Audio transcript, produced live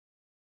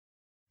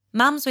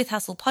Mums with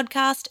Hustle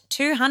podcast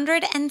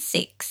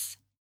 206.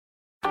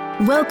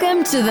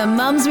 Welcome to the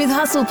Mums with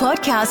Hustle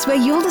podcast, where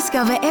you'll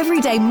discover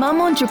everyday mum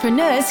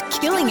entrepreneurs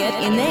killing it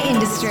in their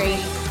industry.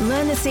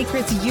 Learn the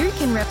secrets you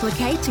can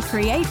replicate to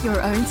create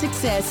your own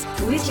success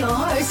with your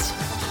host,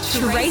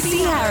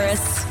 Tracy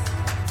Harris.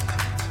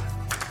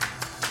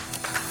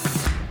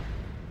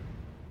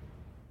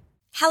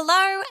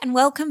 Hello and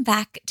welcome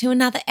back to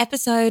another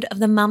episode of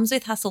the Mums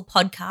with Hustle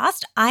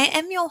podcast. I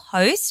am your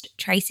host,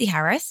 Tracy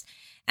Harris,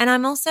 and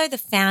I'm also the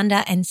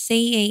founder and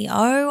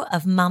CEO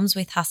of Mums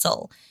with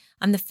Hustle.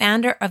 I'm the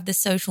founder of the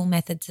Social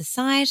Method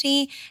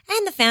Society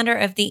and the founder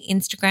of the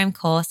Instagram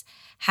course,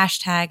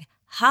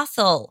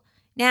 #Hustle.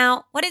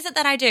 Now, what is it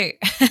that I do?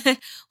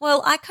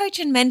 Well, I coach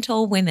and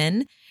mentor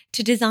women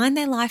to design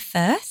their life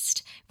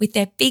first with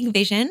their big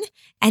vision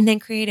and then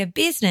create a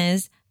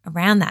business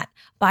around that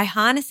by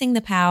harnessing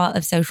the power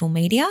of social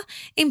media,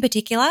 in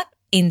particular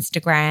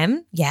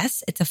Instagram.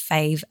 Yes, it's a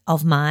fave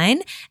of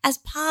mine, as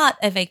part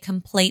of a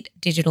complete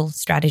digital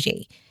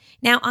strategy.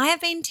 Now, I have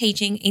been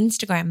teaching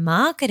Instagram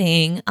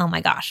marketing,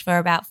 for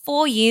about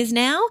 4 years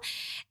now.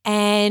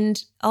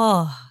 And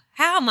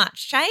how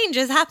much change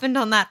has happened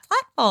on that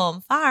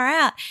platform. Far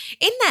out.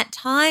 In that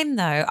time,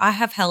 though, I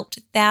have helped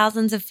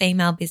thousands of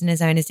female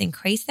business owners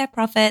increase their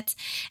profits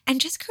and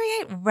just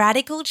create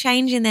radical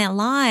change in their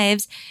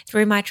lives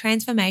through my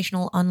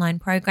transformational online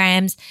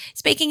programs,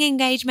 speaking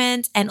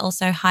engagements, and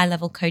also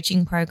high-level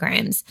coaching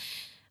programs.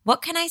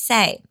 What can I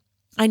say?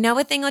 I know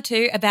a thing or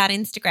two about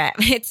Instagram.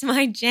 It's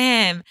my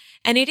jam,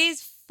 and it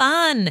is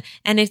fun,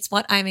 and it's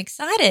what I'm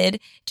excited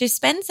to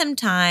spend some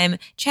time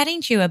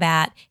chatting to you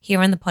about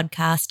here on the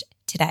podcast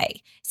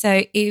today.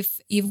 So if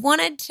you've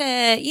wanted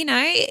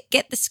to,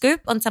 get the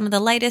scoop on some of the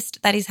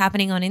latest that is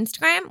happening on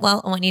Instagram,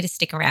 well, I want you to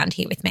stick around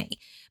here with me.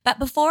 But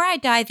before I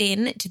dive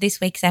in to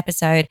this week's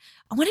episode,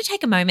 I want to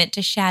take a moment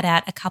to shout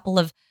out a couple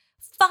of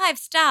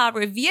 5-star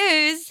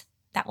reviews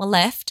that were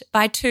left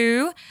by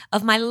two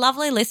of my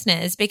lovely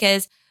listeners,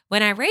 because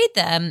when I read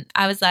them,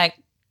 I was like,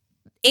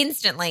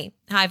 instantly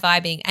high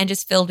vibing and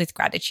just filled with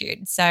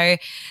gratitude. So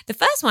the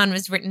first one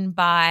was written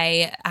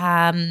by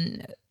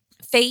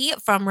Fee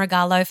from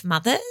Regalo for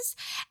Mothers,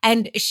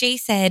 and she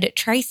said,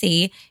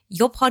 "Tracy,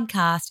 your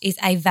podcast is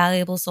a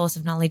valuable source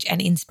of knowledge and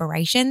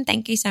inspiration.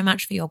 Thank you so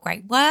much for your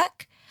great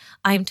work.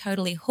 I'm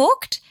totally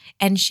hooked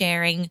and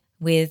sharing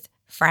with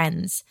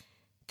friends."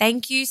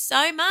 Thank you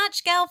so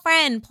much,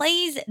 girlfriend.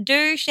 Please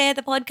do share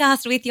the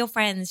podcast with your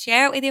friends.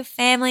 Share it with your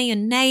family, your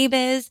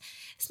neighbors,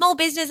 small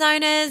business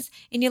owners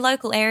in your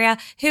local area,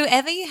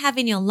 whoever you have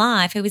in your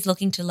life who is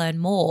looking to learn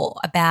more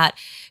about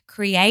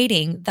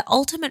creating the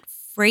ultimate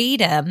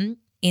freedom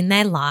in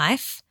their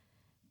life,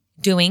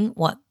 doing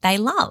what they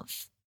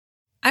love.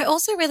 I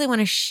also really want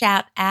to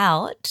shout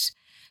out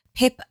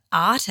Pip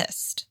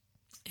Artist,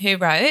 who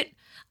wrote,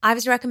 "I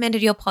was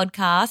recommended your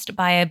podcast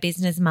by a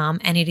business mum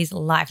and it is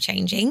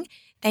life-changing.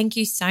 Thank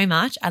you so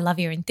much. I love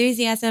your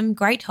enthusiasm,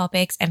 great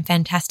topics, and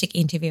fantastic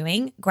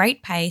interviewing.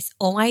 Great pace,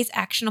 always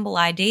actionable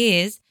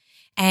ideas,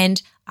 and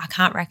I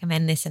can't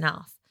recommend this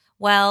enough."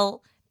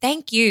 Well,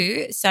 thank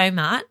you so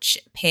much,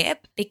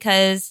 Pip,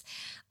 because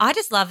I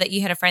just love that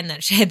you had a friend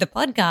that shared the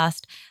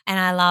podcast, and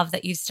I love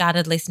that you've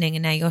started listening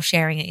and now you're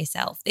sharing it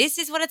yourself. This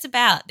is what it's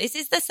about. This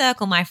is the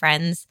circle, my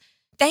friends.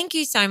 Thank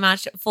you so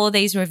much for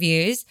these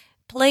reviews.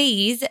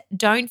 Please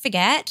don't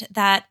forget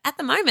that at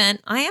the moment,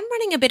 I am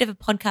running a bit of a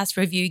podcast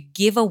review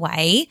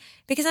giveaway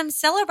because I'm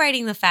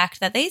celebrating the fact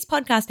that these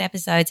podcast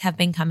episodes have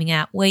been coming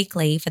out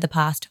weekly for the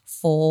past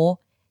 4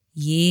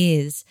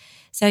 years.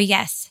 So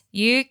yes,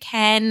 you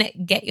can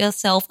get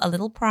yourself a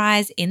little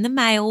prize in the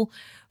mail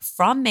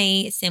from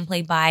me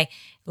simply by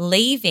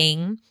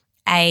leaving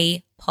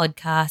a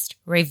podcast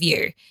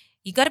review.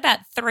 You got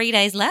about 3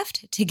 days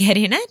left to get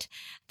in it,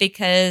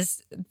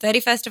 because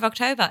 31st of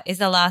October is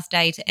the last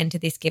day to enter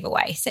this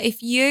giveaway. So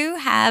if you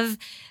have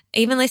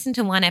even listened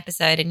to one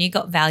episode and you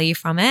got value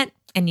from it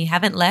and you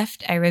haven't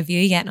left a review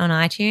yet on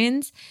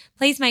iTunes,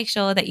 please make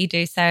sure that you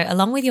do so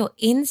along with your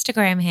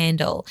Instagram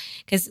handle,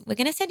 because we're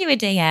going to send you a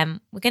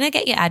DM. We're going to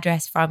get your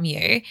address from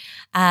you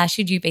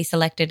should you be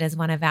selected as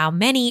one of our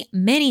many,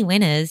 many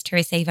winners to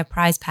receive a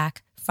prize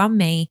pack from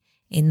me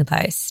in the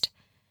post.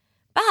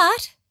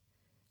 But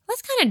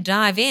let's kind of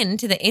dive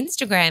into the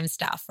Instagram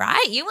stuff,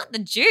 right? You want the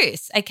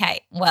juice.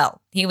 Okay, well,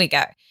 here we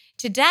go.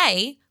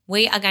 Today,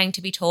 we are going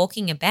to be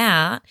talking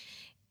about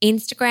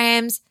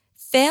Instagram's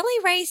fairly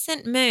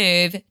recent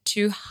move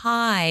to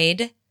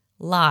hide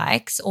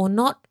likes or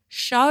not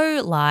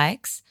show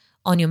likes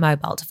on your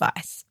mobile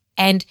device,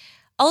 and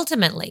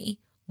ultimately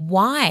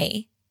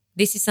why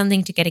this is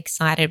something to get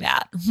excited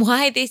about,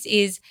 why this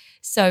is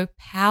so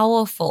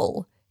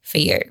powerful for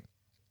you.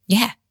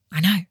 Yeah,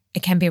 I know,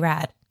 it can be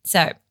rad.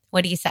 So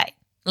what do you say?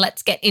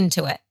 Let's get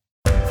into it.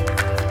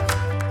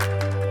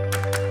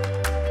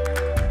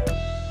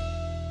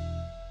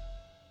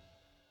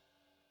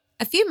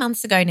 A few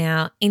months ago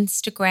now,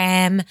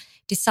 Instagram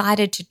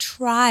decided to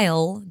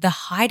trial the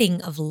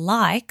hiding of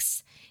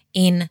likes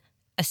in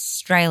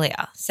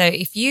Australia. So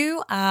if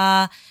you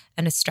are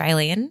an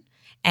Australian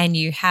and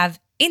you have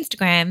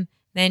Instagram,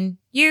 then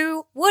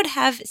you would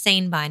have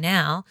seen by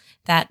now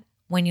that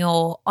when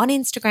you're on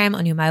Instagram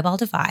on your mobile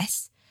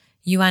device,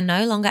 you are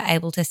no longer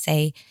able to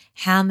see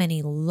how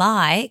many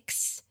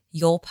likes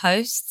your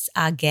posts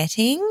are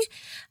getting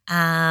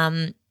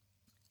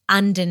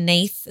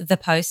underneath the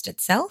post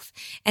itself.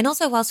 And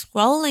also while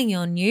scrolling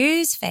your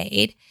news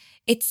feed,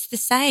 it's the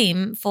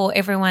same for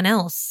everyone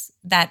else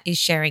that is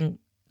sharing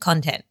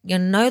content. You're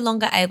no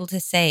longer able to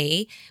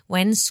see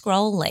when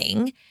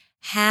scrolling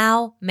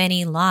how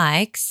many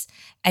likes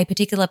a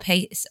particular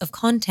piece of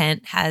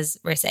content has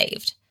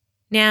received.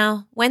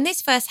 Now, when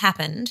this first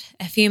happened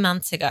a few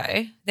months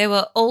ago, there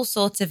were all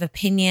sorts of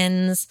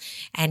opinions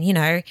and,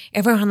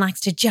 everyone likes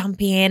to jump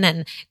in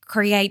and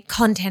create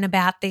content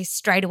about this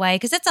straight away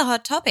because it's a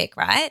hot topic,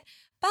 right?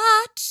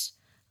 But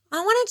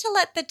I wanted to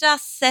let the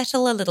dust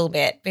settle a little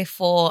bit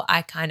before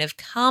I kind of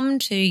come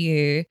to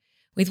you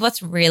with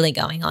what's really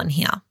going on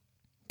here.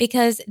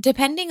 Because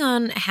depending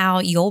on how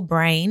your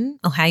brain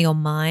or how your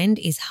mind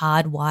is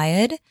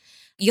hardwired,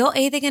 you're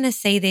either going to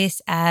see this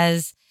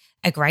as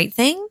a great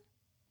thing.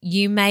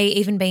 You may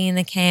even be in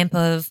the camp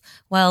of,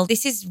 well,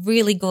 this is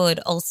really good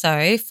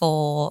also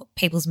for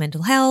people's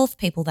mental health,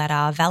 people that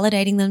are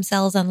validating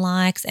themselves on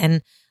likes.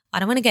 And I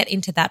don't want to get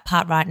into that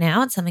part right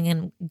now. It's something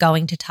I'm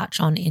going to touch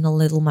on in a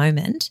little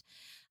moment.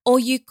 Or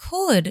you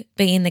could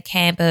be in the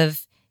camp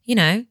of,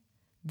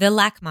 the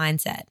lack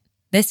mindset,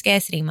 the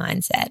scarcity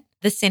mindset,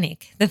 the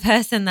cynic, the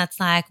person that's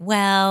like,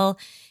 well,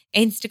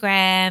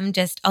 Instagram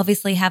just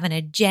obviously have an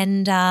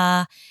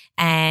agenda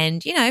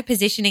and,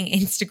 positioning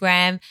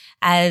Instagram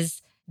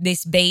as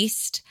this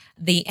beast,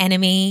 the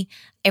enemy,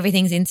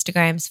 everything's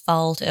Instagram's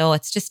fault, or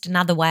it's just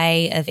another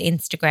way of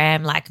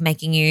Instagram, like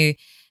making you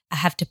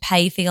have to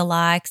pay for your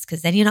likes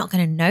because then you're not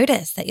going to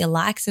notice that your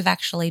likes have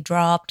actually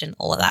dropped and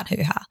all of that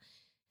hoo-ha.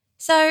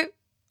 So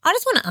I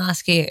just want to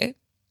ask you,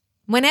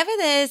 whenever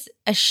there's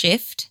a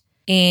shift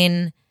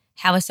in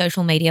how a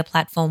social media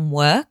platform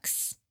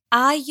works,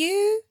 are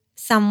you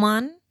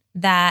someone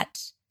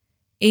that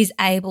is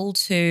able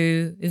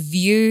to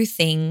view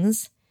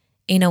things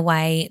in a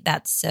way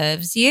that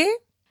serves you?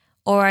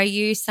 Or are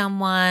you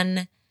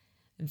someone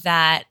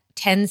that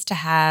tends to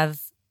have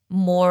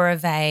more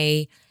of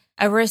a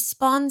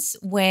response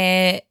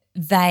where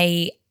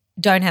they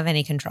don't have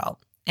any control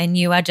and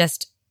you are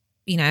just,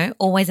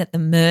 always at the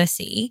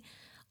mercy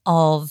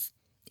of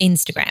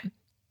Instagram,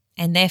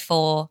 and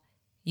therefore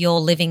you're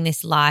living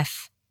this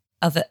life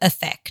of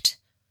effect?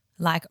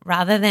 Like,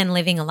 rather than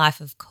living a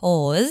life of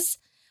cause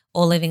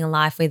or living a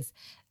life with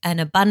an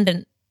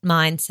abundant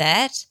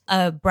mindset,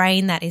 a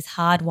brain that is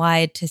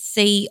hardwired to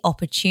see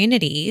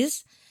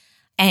opportunities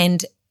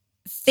and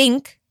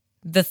think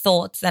the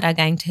thoughts that are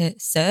going to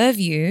serve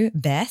you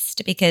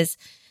best, because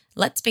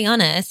let's be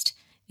honest,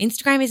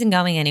 Instagram isn't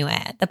going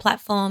anywhere. The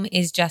platform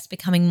is just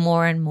becoming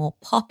more and more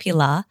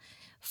popular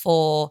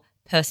for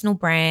personal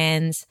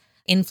brands,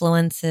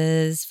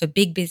 influencers, for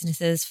big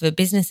businesses, for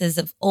businesses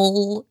of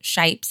all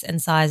shapes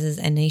and sizes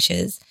and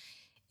niches.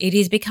 It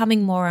is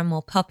becoming more and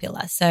more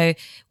popular. So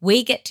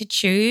we get to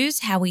choose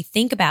how we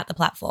think about the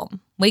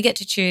platform. We get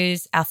to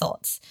choose our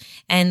thoughts.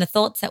 And the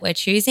thoughts that we're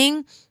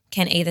choosing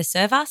can either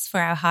serve us for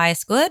our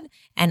highest good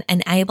and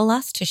enable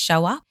us to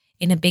show up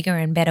in a bigger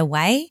and better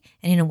way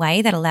and in a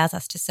way that allows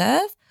us to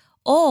serve,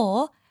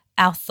 or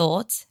our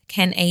thoughts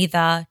can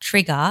either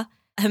trigger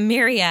a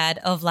myriad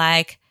of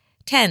like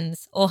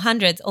tens or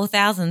hundreds or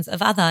thousands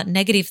of other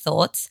negative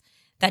thoughts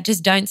that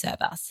just don't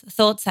serve us,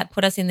 thoughts that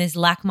put us in this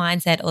lack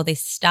mindset or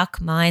this stuck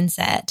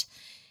mindset.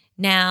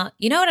 Now,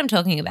 you know what I'm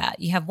talking about.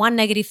 You have one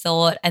negative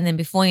thought and then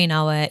before you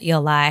know it, you're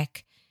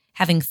like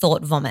having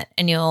thought vomit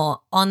and you're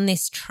on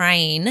this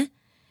train,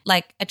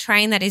 like a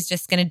train that is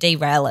just going to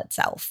derail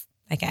itself,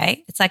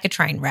 okay? It's like a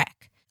train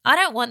wreck. I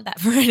don't want that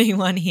for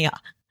anyone here.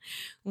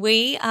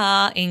 We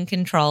are in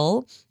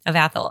control of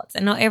our thoughts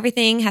and not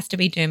everything has to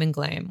be doom and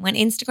gloom. When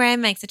Instagram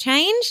makes a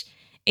change,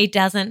 it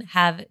doesn't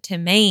have to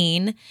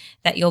mean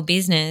that your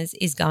business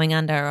is going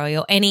under or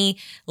you're any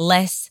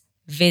less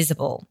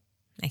visible,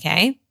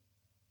 okay?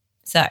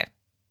 So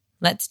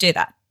let's do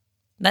that.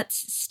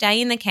 Let's stay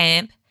in the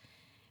camp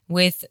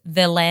with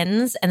the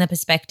lens and the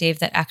perspective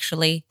that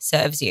actually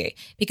serves you,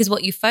 because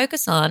what you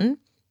focus on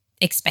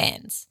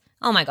expands.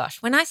 Oh my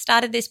gosh, when I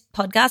started this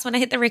podcast, when I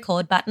hit the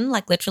record button,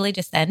 like literally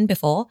just then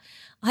before,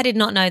 I did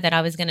not know that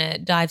I was going to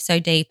dive so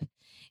deep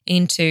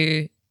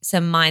into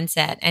some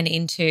mindset and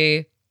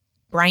into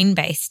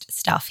brain-based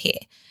stuff here.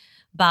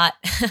 But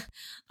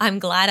I'm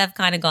glad I've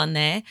kind of gone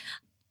there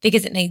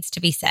because it needs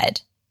to be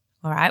said,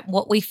 all right?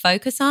 What we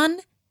focus on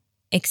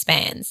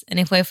expands. And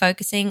if we're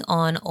focusing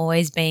on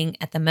always being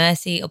at the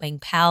mercy or being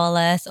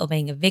powerless or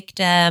being a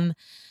victim,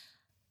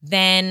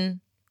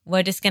 then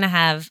we're just going to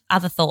have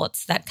other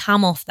thoughts that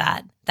come off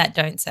that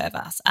don't serve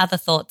us, other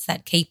thoughts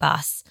that keep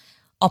us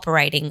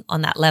operating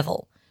on that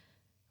level.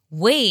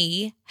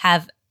 We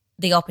have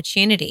the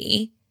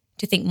opportunity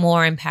to think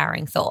more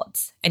empowering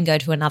thoughts and go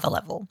to another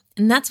level.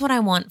 And that's what I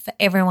want for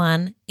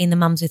everyone in the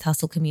Mums with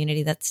Hustle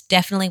community. That's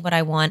definitely what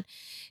I want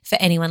for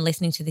anyone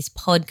listening to this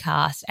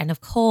podcast. And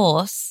of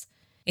course,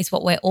 it's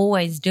what we're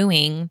always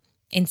doing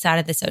inside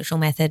of the Social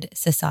Method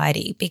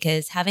Society,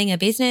 because having a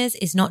business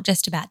is not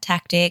just about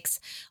tactics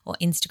or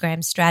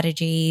Instagram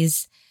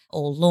strategies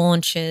or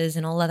launches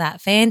and all of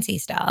that fancy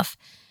stuff.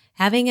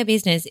 Having a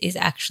business is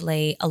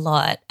actually a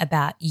lot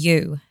about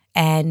you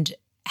and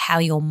how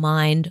your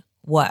mind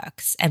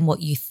works and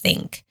what you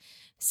think.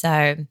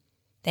 So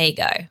there you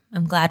go.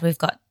 I'm glad we've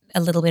got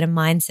a little bit of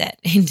mindset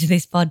into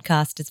this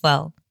podcast as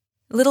well.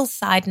 A little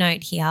side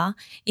note here.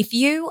 If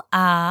you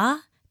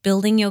are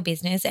building your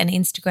business and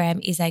Instagram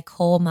is a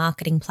core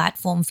marketing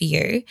platform for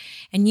you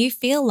and you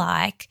feel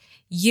like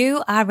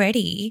you are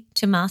ready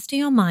to master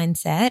your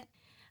mindset,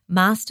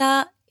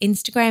 master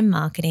Instagram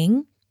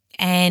marketing,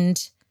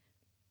 and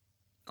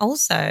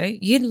also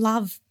you'd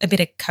love a bit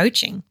of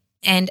coaching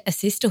and a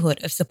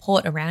sisterhood of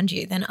support around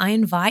you, then I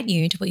invite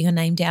you to put your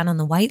name down on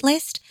the wait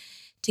list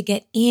to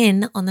get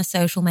in on the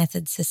Social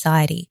Method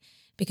Society.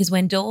 Because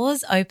when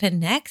doors open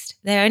next,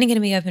 they're only going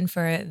to be open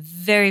for a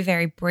very,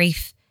 very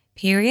brief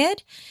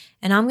period.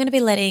 And I'm going to be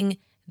letting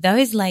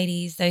those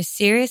ladies, those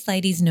serious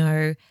ladies,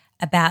 know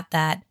about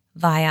that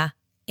via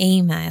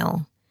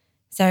email.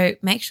 So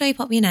make sure you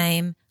pop your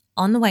name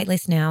on the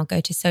waitlist now.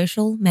 Go to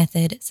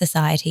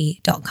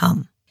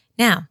socialmethodsociety.com.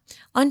 Now,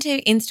 on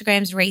to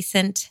Instagram's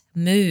recent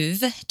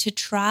move to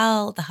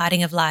trial the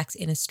hiding of likes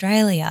in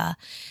Australia.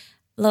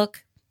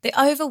 Look, the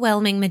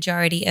overwhelming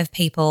majority of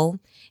people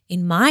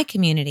in my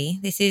community,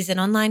 this is an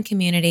online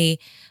community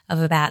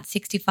of about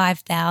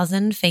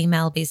 65,000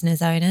 female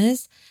business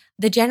owners,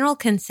 the general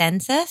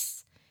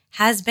consensus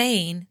has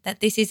been that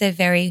this is a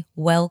very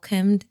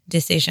welcomed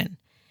decision.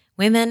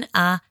 Women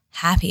are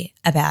happy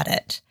about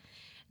it.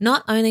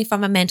 Not only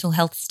from a mental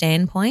health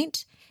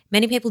standpoint,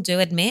 many people do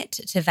admit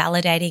to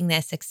validating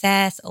their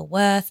success or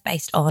worth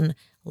based on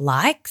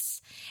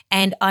likes.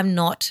 And I'm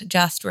not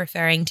just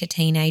referring to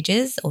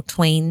teenagers or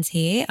tweens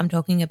here. I'm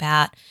talking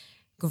about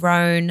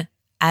grown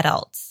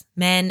adults,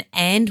 men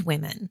and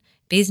women,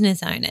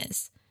 business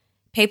owners,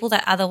 people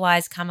that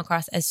otherwise come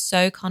across as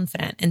so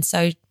confident and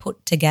so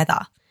put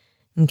together,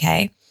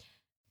 okay?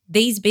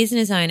 These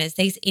business owners,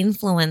 these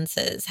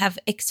influencers have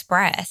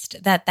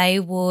expressed that they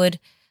would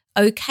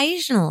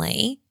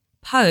occasionally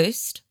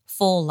post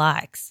for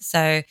likes.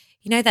 So,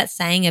 you know that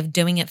saying of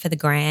doing it for the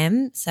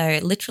gram? So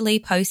literally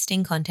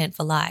posting content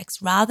for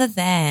likes rather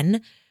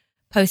than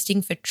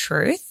posting for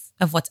truth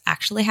of what's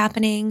actually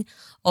happening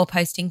or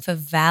posting for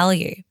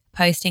value,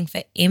 posting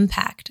for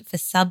impact, for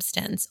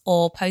substance,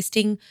 or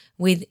posting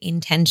with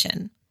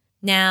intention.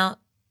 Now,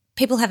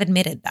 people have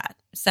admitted that.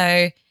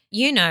 So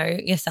you know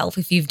yourself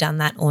if you've done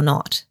that or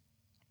not.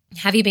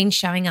 Have you been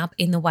showing up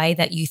in the way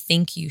that you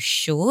think you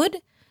should,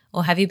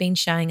 or have you been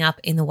showing up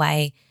in the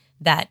way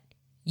that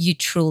you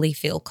truly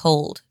feel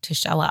called to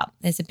show up?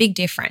 There's a big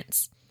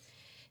difference.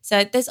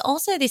 So there's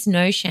also this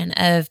notion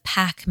of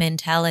pack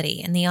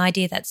mentality and the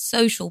idea that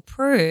social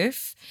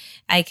proof,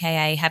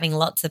 aka having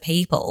lots of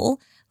people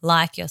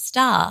like your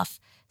stuff,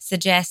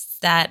 suggests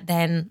that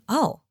then,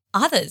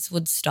 others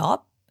would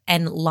stop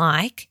and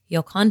like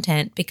your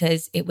content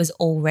because it was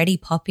already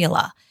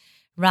popular,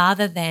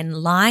 rather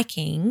than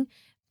liking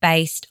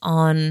based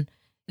on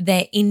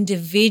their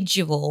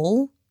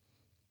individual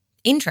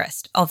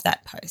interest of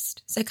that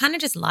post. So kind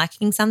of just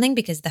liking something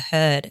because the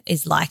herd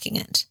is liking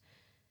it.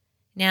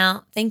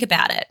 Now, think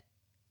about it.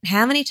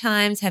 How many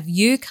times have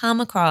you come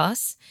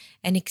across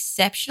an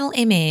exceptional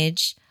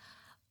image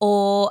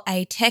or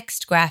a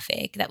text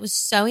graphic that was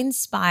so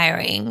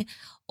inspiring,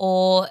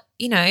 or,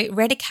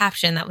 read a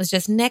caption that was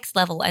just next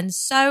level and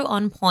so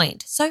on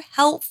point, so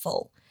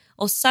helpful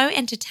or so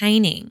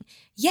entertaining,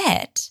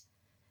 yet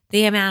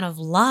the amount of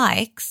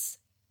likes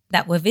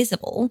that were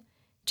visible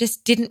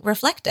just didn't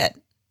reflect it?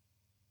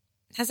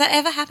 Has that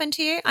ever happened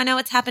to you? I know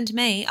it's happened to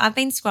me. I've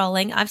been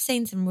scrolling. I've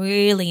seen some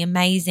really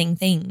amazing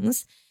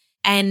things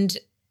and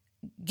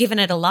given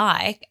it a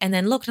like and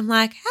then looked, I'm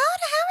like, how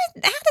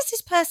does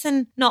this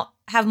person not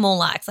have more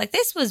likes? Like,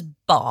 this was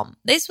bomb.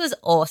 This was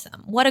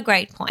awesome. What a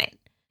great point.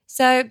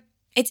 So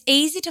it's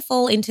easy to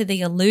fall into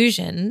the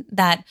illusion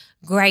that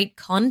great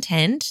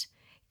content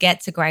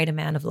gets a great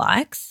amount of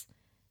likes.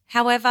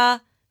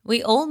 However,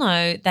 we all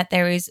know that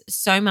there is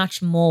so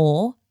much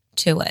more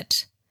to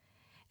it.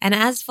 And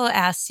as for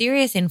our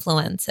serious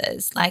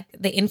influencers, like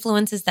the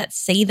influencers that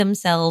see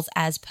themselves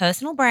as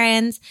personal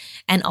brands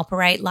and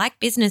operate like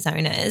business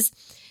owners,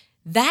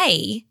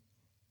 they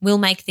will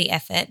make the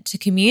effort to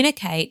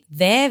communicate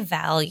their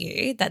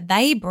value that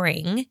they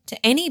bring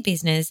to any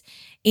business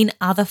in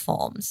other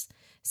forms.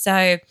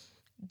 So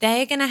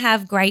they're going to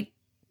have great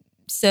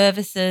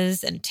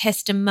services and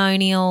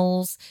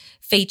testimonials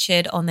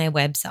featured on their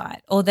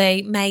website, or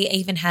they may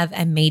even have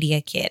a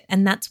media kit.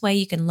 And that's where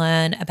you can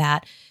learn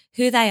about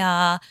who they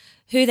are,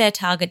 who their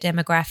target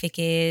demographic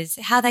is,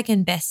 how they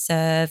can best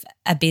serve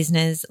a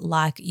business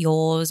like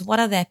yours, what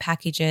are their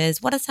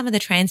packages, what are some of the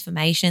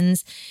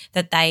transformations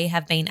that they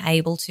have been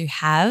able to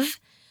have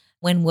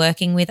when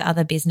working with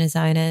other business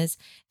owners.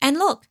 And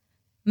look,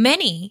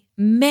 many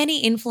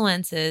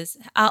influencers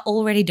are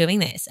already doing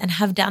this and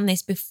have done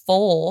this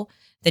before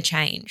the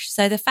change.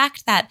 So the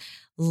fact that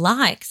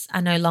likes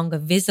are no longer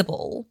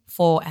visible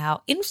for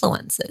our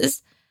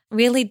influencers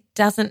really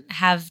doesn't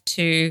have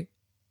to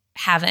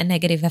have a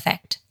negative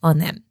effect on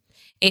them.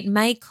 It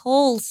may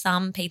call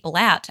some people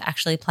out to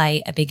actually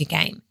play a bigger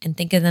game and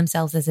think of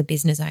themselves as a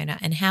business owner,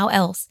 and how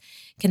else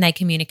can they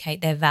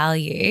communicate their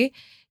value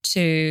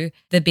to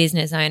the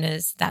business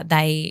owners that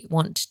they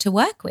want to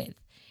work with.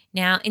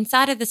 Now,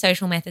 inside of the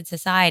Social Method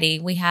Society,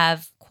 we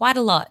have quite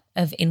a lot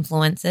of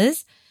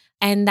influencers,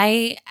 and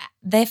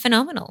they're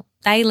phenomenal.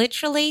 They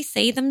literally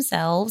see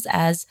themselves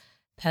as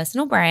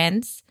personal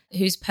brands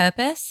whose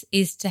purpose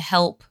is to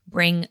help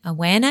bring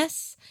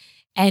awareness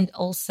and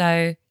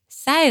also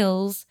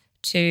sales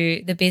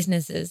to the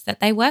businesses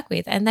that they work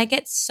with. And they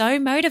get so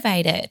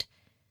motivated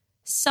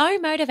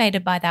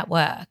by that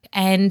work.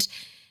 And,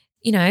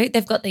 you know,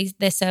 they've got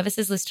their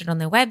services listed on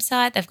their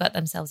website. They've got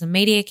themselves a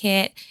media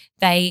kit.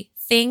 They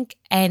think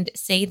and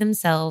see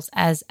themselves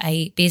as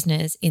a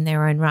business in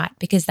their own right,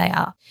 because they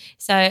are.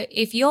 So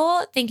if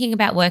you're thinking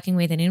about working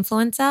with an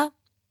influencer,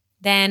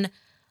 then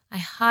I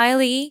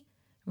highly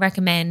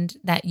recommend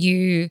that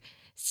you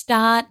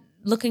start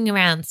looking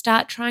around,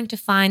 start trying to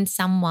find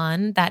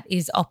someone that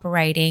is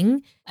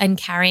operating and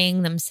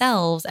carrying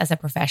themselves as a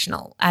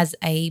professional, as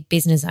a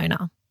business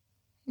owner.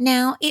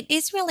 Now, it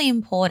is really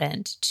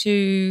important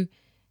to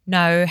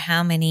know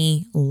how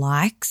many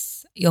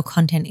likes your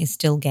content is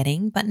still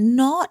getting, but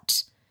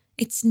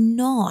it's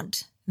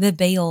not the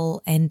be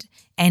all and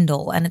end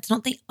all. And it's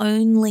not the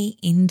only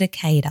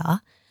indicator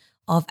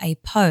of a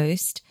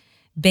post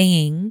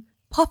being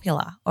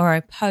popular or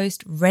a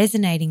post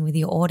resonating with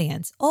your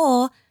audience,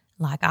 or,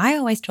 like I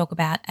always talk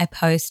about, a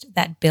post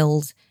that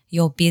builds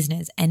your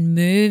business and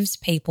moves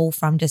people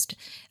from just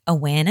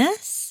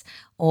awareness,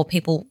 or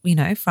people, you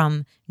know,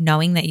 from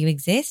knowing that you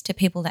exist, to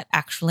people that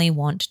actually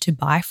want to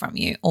buy from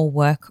you or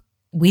work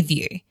with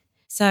you.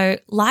 So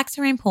likes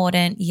are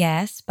important,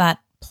 yes, but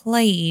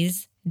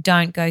please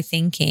don't go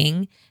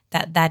thinking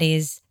that that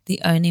is the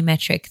only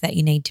metric that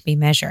you need to be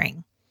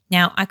measuring.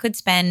 Now, I could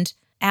spend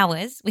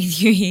hours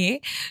with you here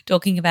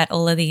talking about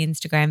all of the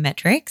Instagram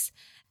metrics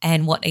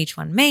and what each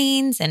one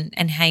means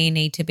and how you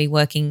need to be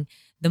working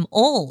them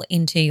all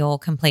into your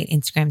complete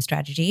Instagram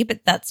strategy,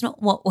 but that's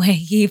not what we're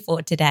here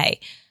for today.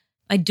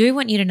 I do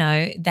want you to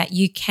know that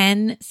you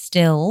can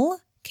still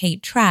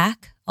keep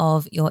track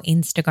of your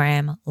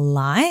Instagram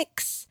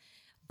likes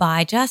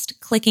by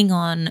just clicking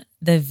on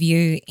the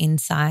View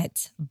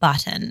Insights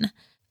button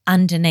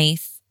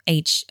underneath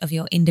each of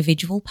your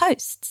individual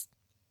posts.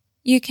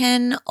 You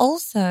can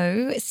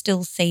also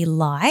still see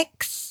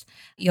likes,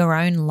 your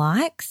own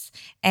likes,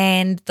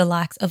 and the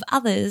likes of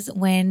others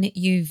when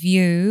you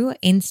view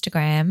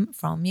Instagram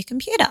from your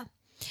computer.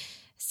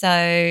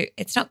 So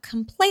it's not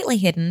completely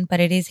hidden, but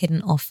it is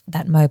hidden off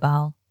that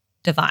mobile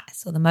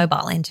device or the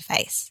mobile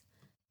interface.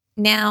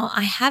 Now,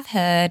 I have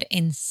heard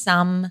in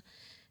some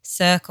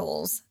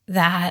circles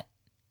that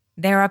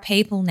there are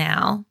people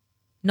now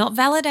not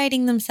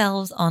validating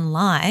themselves on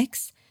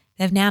likes.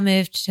 They've now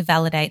moved to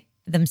validate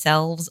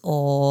themselves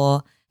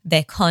or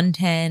their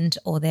content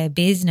or their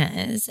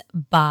business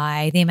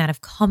by the amount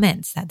of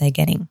comments that they're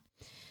getting.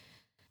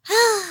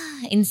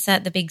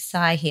 Insert the big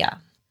sigh here.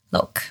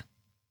 Look,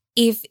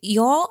 if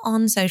you're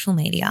on social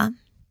media,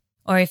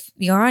 or if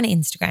you're on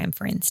Instagram,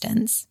 for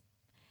instance,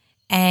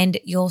 and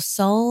you're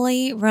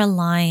solely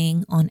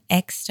relying on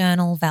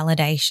external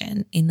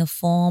validation in the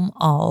form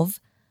of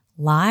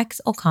likes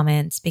or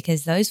comments,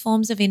 because those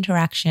forms of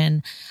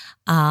interaction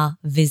are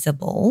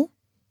visible,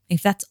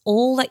 if that's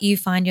all that you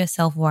find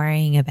yourself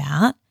worrying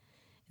about,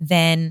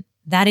 then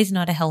that is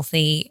not a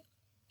healthy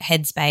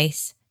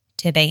headspace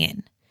to be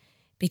in.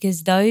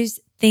 Because those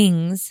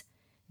things,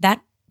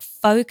 that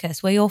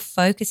focus, where your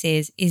focus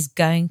is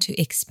going to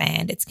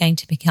expand. It's going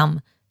to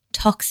become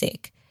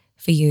toxic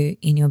for you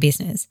in your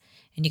business.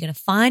 And you're going to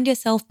find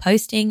yourself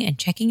posting and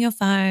checking your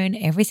phone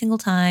every single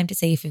time to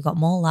see if you've got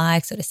more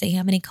likes or to see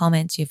how many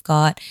comments you've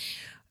got.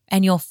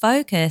 And your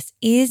focus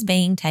is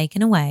being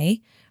taken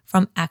away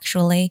from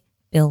actually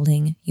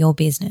building your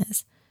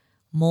business.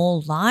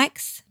 More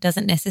likes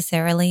doesn't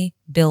necessarily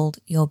build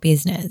your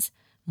business.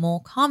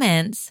 More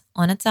comments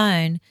on its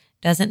own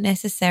doesn't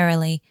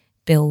necessarily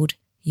build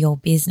your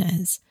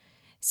business.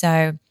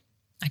 So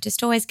I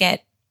just always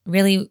get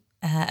really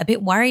a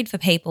bit worried for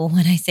people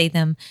when I see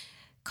them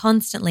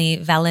constantly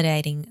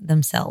validating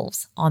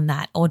themselves on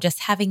that, or just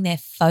having their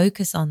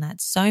focus on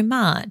that so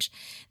much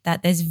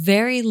that there's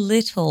very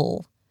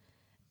little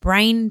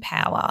brain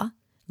power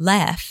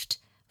left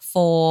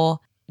for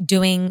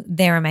doing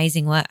their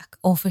amazing work,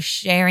 or for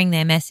sharing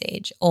their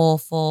message, or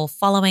for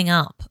following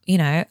up,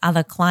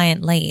 other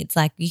client leads.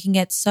 Like, you can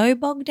get so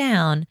bogged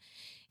down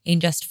in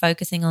just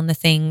focusing on the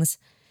things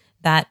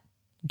that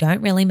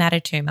don't really matter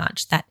too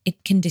much that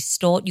it can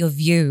distort your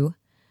view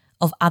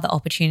of other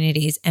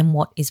opportunities and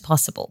what is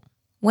possible.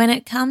 When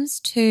it comes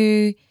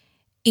to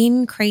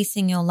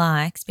increasing your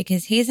likes,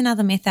 because here's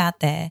another myth out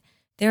there,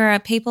 there are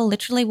people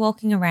literally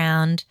walking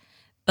around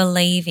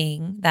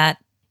believing that,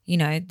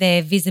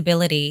 their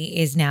visibility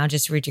is now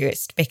just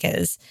reduced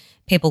because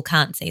people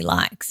can't see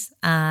likes.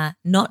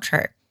 Not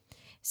true.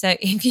 So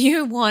if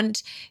you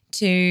want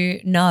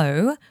to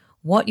know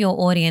what your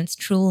audience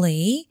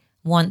truly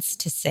wants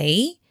to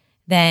see,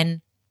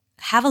 then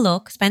have a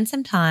look, spend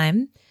some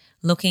time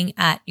looking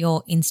at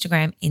your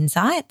Instagram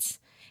insights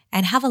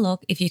and have a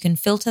look if you can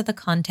filter the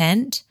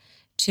content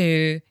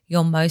to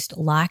your most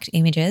liked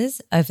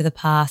images over the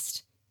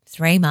past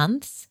 3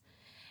 months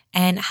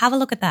and have a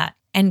look at that.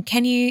 And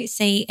can you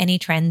see any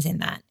trends in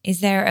that? Is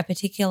there a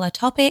particular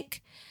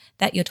topic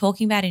that you're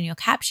talking about in your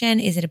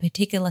caption? Is it a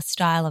particular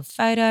style of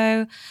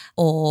photo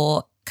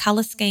or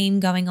color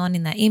scheme going on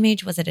in that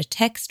image? Was it a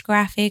text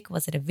graphic?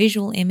 Was it a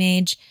visual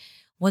image?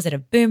 Was it a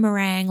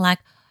boomerang? Like,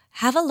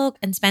 have a look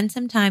and spend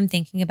some time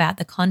thinking about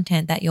the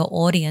content that your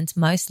audience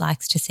most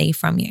likes to see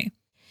from you.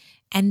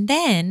 And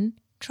then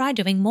try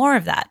doing more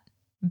of that.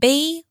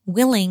 Be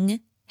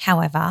willing,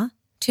 however,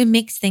 to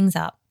mix things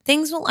up.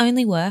 Things will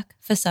only work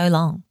for so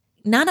long.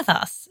 None of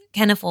us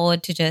can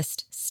afford to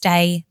just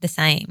stay the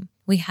same.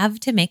 We have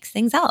to mix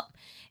things up,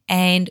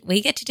 and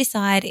we get to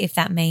decide if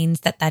that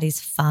means that that is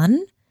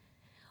fun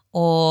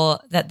or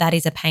that that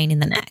is a pain in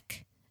the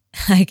neck.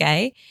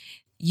 Okay?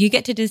 You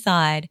get to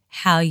decide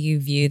how you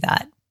view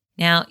that.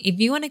 Now, if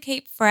you want to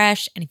keep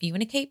fresh and if you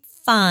want to keep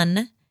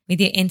fun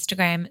with your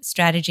Instagram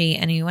strategy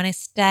and you want to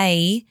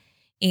stay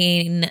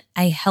in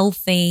a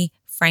healthy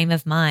frame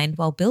of mind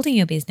while building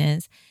your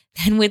business,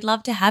 then we'd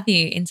love to have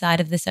you inside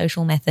of the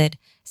Social Method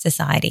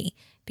Society,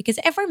 because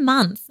every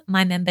month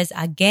my members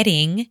are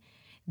getting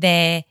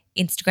their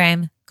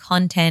Instagram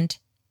content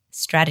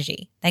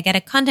strategy. They get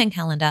a content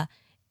calendar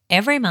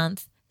every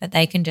month that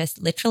they can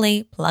just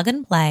literally plug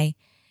and play.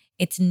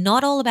 It's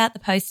not all about the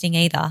posting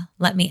either.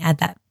 Let me add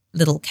that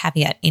little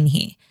caveat in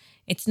here.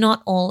 It's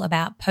not all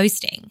about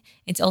posting.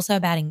 It's also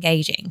about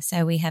engaging.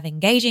 So we have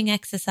engagement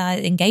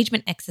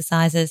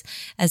exercises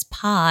as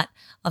part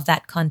of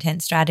that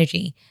content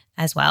strategy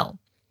as well.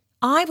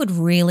 I would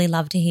really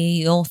love to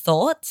hear your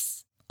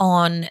thoughts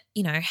on,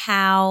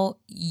 how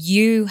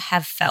you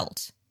have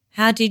felt.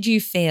 How did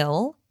you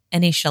feel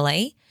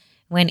initially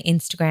when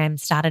Instagram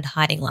started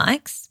hiding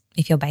likes?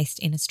 If you're based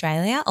in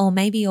Australia, or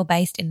maybe you're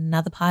based in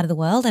another part of the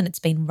world and it's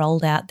been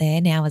rolled out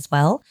there now as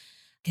well,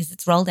 because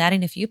it's rolled out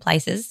in a few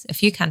places, a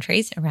few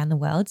countries around the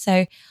world.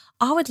 So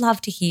I would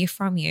love to hear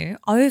from you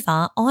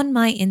over on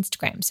my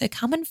Instagram. So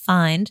come and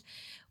find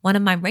one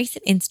of my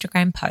recent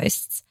Instagram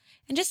posts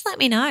and just let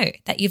me know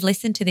that you've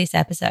listened to this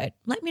episode.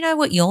 Let me know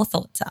what your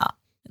thoughts are.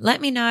 Let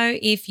me know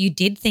if you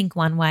did think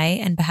one way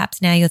and perhaps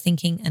now you're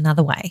thinking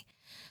another way.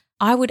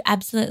 I would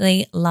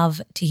absolutely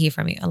love to hear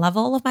from you. I love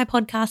all of my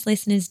podcast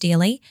listeners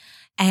dearly.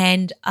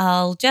 And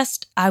I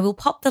will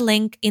pop the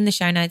link in the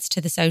show notes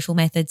to the Social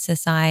Method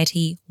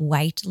Society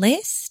wait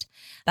list.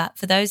 But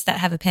for those that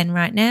have a pen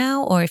right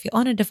now, or if you're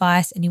on a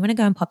device and you want to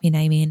go and pop your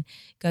name in,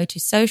 go to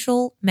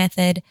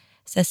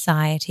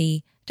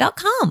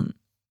socialmethodsociety.com.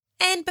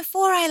 And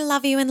before I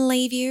love you and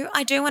leave you,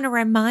 I do want to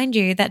remind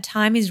you that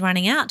time is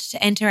running out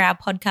to enter our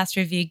podcast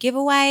review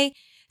giveaway.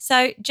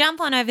 So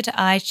jump on over to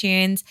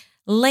iTunes,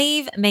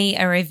 leave me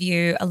a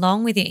review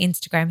along with your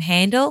Instagram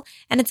handle,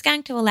 and it's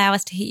going to allow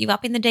us to hit you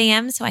up in the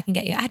DM so I can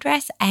get your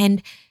address.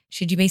 And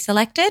should you be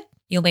selected,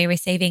 you'll be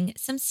receiving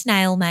some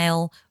snail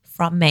mail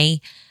from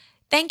me.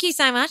 Thank you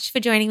so much for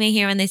joining me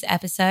here on this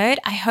episode.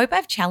 I hope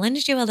I've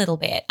challenged you a little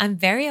bit. I'm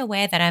very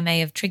aware that I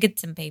may have triggered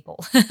some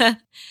people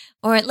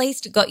or at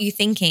least got you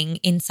thinking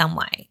in some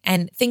way,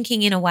 and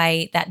thinking in a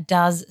way that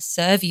does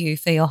serve you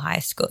for your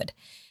highest good.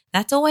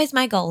 That's always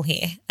my goal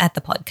here at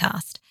the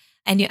podcast.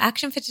 And your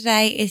action for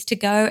today is to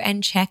go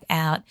and check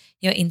out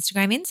your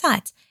Instagram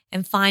insights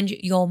and find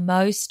your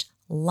most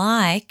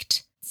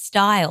liked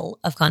style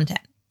of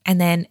content,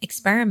 and then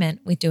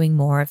experiment with doing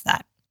more of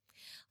that.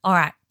 All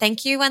right.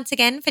 Thank you once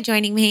again for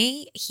joining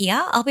me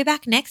here. I'll be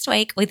back next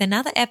week with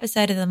another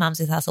episode of the Mums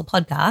with Hustle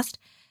podcast.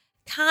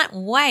 Can't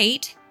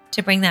wait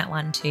to bring that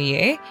one to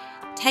you.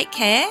 Take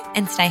care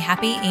and stay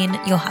happy in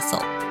your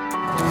hustle.